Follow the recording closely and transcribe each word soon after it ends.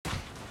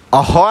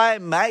Ahoy,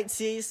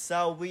 matey!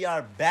 So we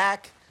are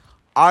back.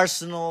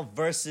 Arsenal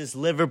versus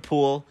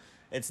Liverpool.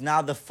 It's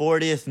now the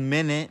 40th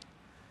minute.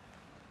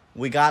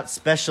 We got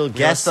special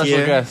guests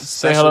here. Guest.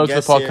 Say Special hello to the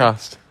guests here.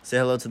 podcast. Say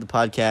hello to the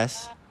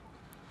podcast.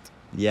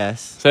 Yes.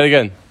 Say it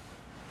again.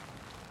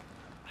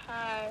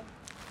 Hi.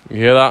 You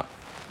hear that?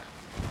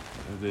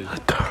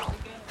 Girl.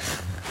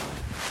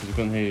 You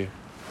couldn't hear you.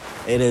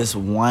 It is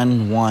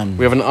 1-1.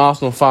 We have an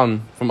Arsenal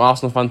fan from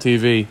Arsenal Fan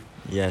TV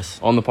Yes.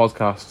 on the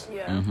podcast.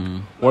 Yeah. Mm-hmm.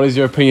 What is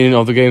your opinion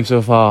of the game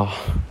so far?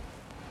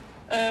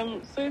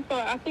 So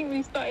far, I think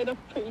we started off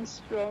pretty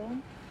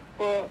strong,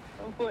 but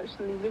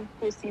unfortunately,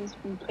 Liverpool seems to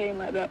be playing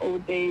like their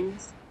old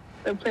days.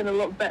 They're playing a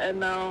lot better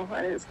now,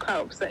 and it's quite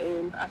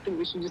upsetting. I think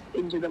we should just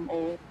injure them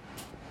all.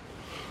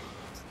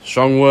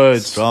 Strong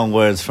words. Strong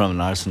words from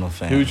an Arsenal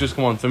fan. Who's just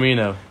come on?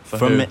 Firmino. For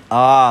From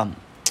who?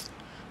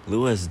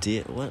 Luis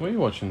Diaz. What What are you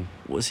watching?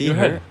 was he Your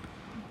hurt? head.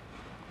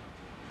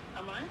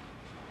 Am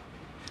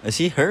I? Is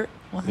he hurt?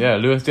 What? Yeah,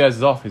 Luis Diaz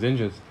is off. He's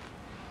injured.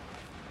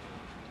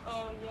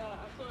 Oh, yeah.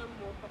 I saw him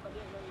walk up. I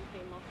didn't know he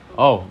came off.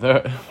 Oh,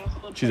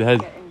 there. She's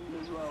ahead.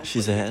 Well.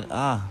 She's ahead.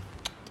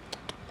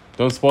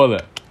 Don't spoil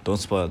it. Don't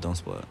spoil it. Don't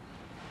spoil it.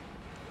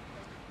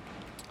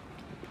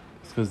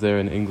 It's because they're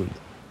in England.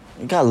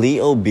 We got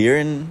Leo Beer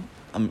in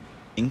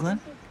England.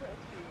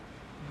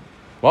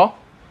 What?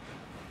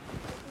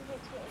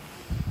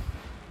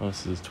 Oh, this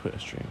is his Twitter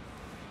stream.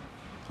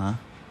 Huh?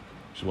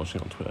 She's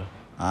watching it on Twitter.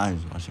 I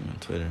was watching on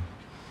Twitter.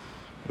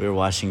 We were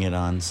watching it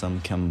on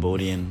some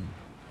Cambodian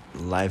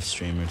live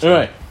stream or something.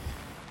 Alright.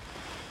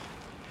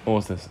 What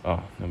was this?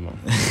 Oh, never mind.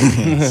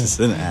 It's just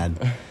an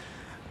ad.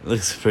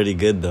 Looks pretty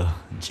good though,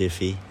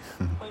 Jiffy.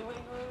 Wait. Where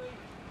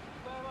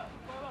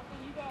about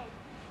you guys?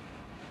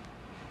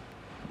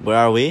 Where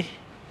are we?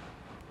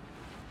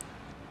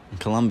 In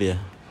Colombia.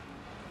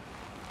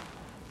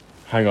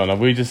 Hang on, have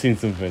we just seen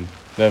something?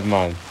 Never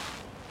mind.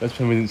 Let's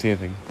pretend we didn't see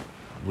anything.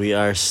 We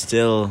are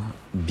still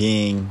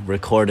being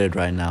recorded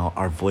right now,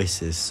 our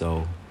voices,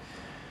 so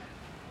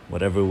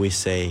whatever we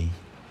say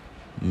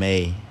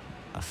may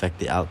affect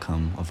the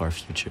outcome of our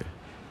future.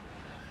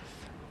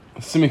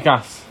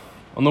 Simicas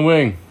on the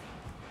wing.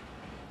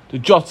 The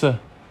Jota.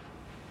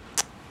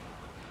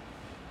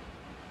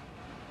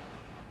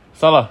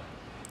 Salah.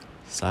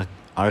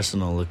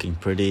 Arsenal looking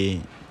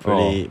pretty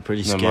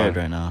never scared mind.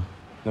 right now.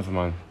 Never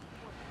mind.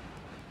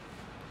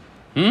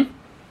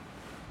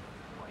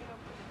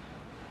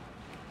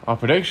 Our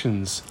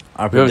predictions.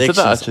 Our We haven't predictions.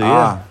 said that actually,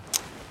 yeah.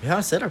 We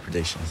haven't said our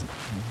predictions.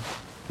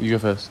 You go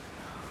first.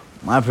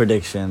 My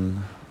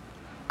prediction,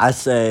 I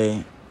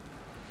say,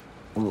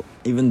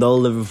 even though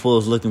Liverpool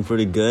is looking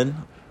pretty good,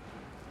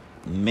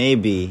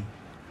 maybe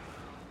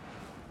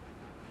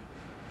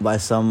by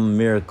some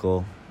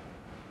miracle,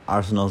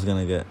 Arsenal's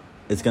gonna get.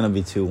 It's gonna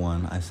be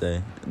 2-1. I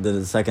say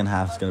the second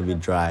half is gonna be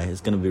dry.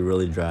 It's gonna be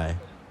really dry.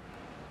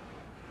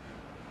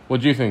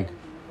 What do you think?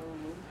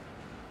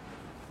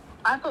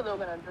 I thought they were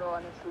going to draw,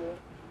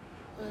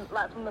 honestly.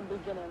 Like from the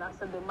beginning, I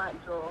said they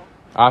might draw.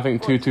 I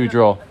think 2-2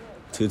 draw.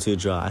 2-2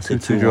 draw. I say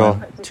 2-2 draw.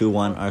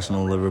 2-1. 2-1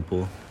 Arsenal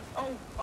Liverpool.